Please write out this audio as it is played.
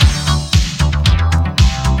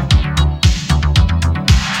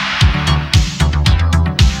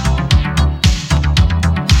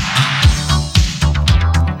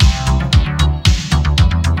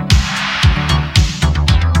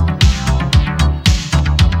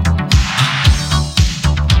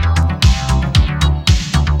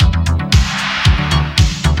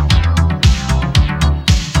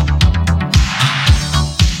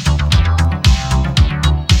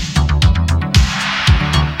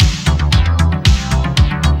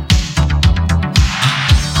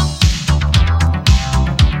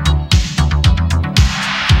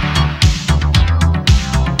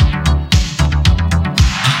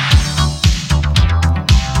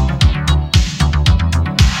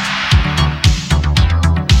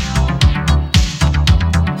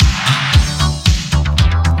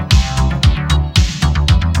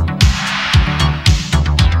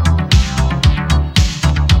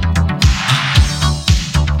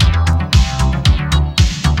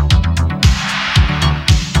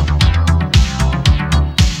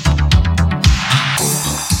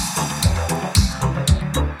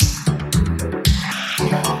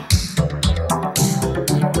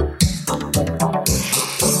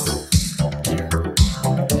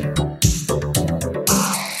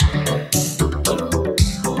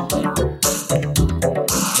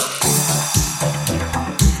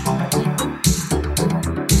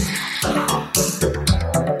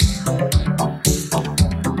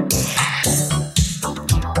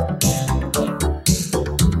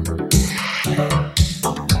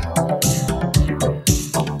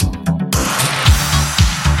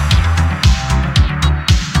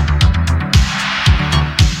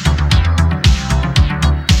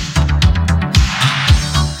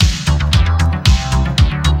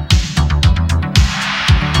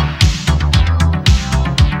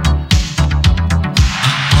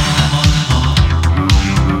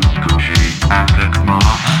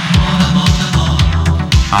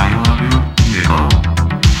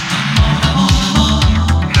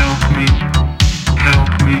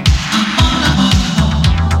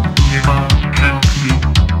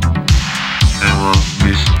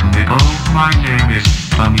Nicole, my name is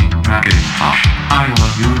Tony McIntosh. I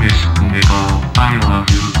love you, Miss Nicole. I love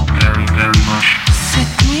you very, very much.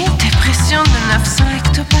 Cette nuit, dépression de 900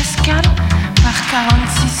 hectopascales par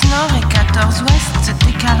 46 nord et 14 ouest se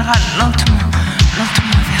décalera lentement,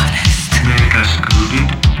 lentement vers l'est. Make us goody.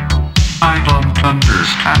 I don't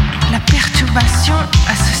understand. La perturbation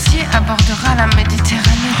associée abordera la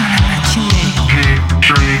Méditerranée dans la matinée.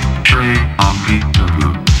 Très, envie de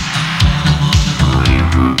vous.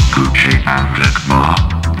 Voulez-vous coucher avec moi?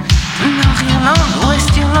 Nord-Irlande,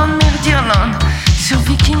 Ouest-Irlande, Mer-d'Irlande, sur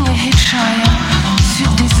Viking et Headshire,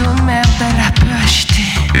 sud des zones mer belle à peu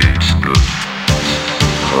agitées. It's good.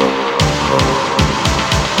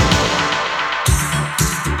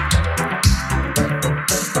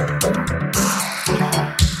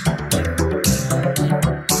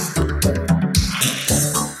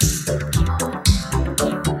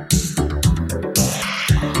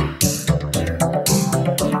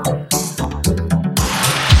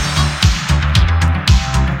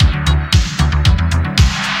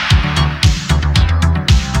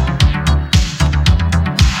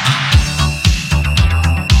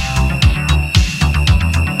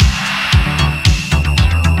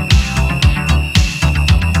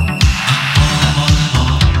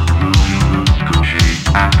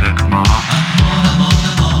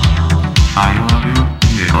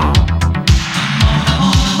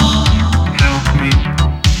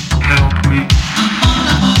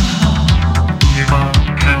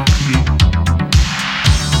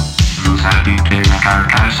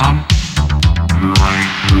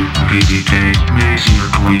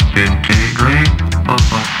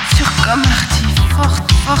 Sur Comarty,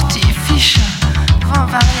 Forty, Fisher, vent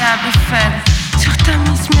variable et faible, sur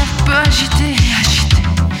Tamismère peu agité et agité.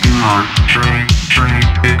 You are très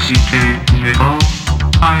excité, Nicole.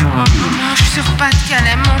 I love you. Manche sur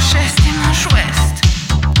Pas-de-Calais, Manchest et Manche-Ouest.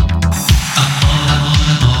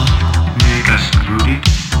 Make us goody.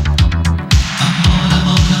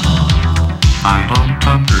 I don't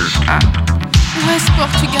understand. Ouest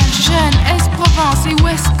Portugal, Gênes, Est Provence et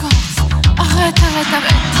Ouest Corse. Arrête.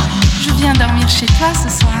 Je viens dormir chez toi ce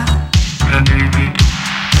soir. Venez vite.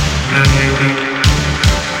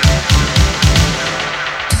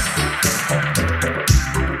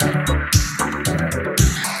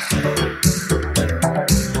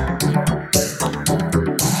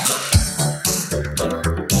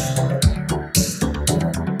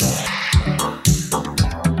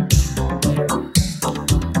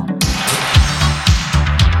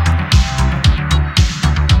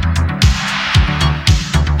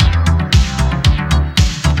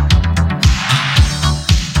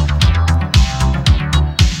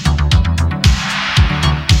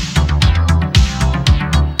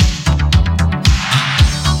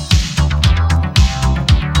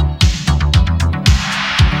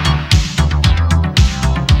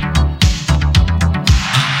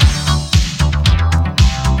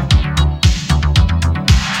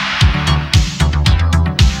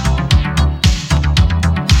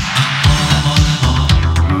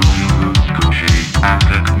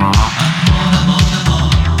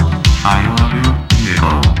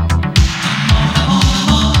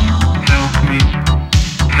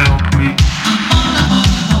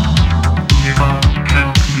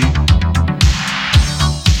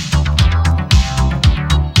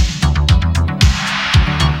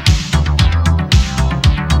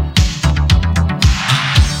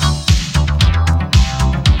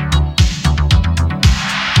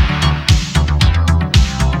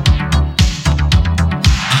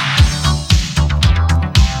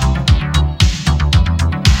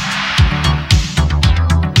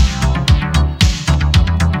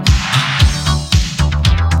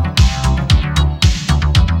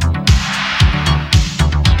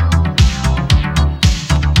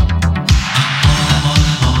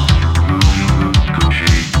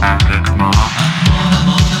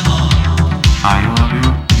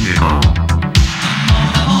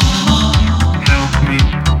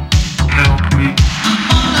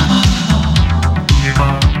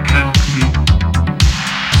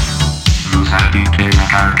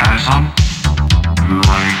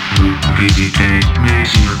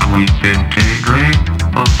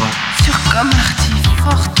 Sur Comarty,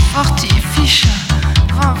 Forty, Fisher,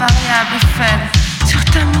 vent variable et faible, sur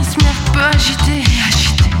Tamismère peu agité et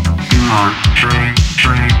agité. You are très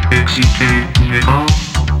excité, Nicole.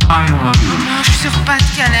 I love you. Manche sur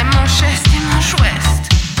Pas-de-Calais, Manchest et Manche-Ouest.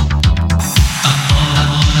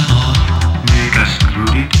 Make us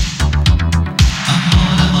goody.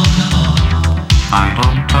 I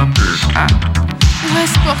don't understand.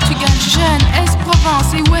 Ouest Portugal, Gênes, Est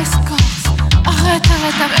Provence et Ouest Corse. Arrête.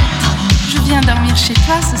 Je viens dormir chez chez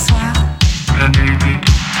toi ce soir. La nuit,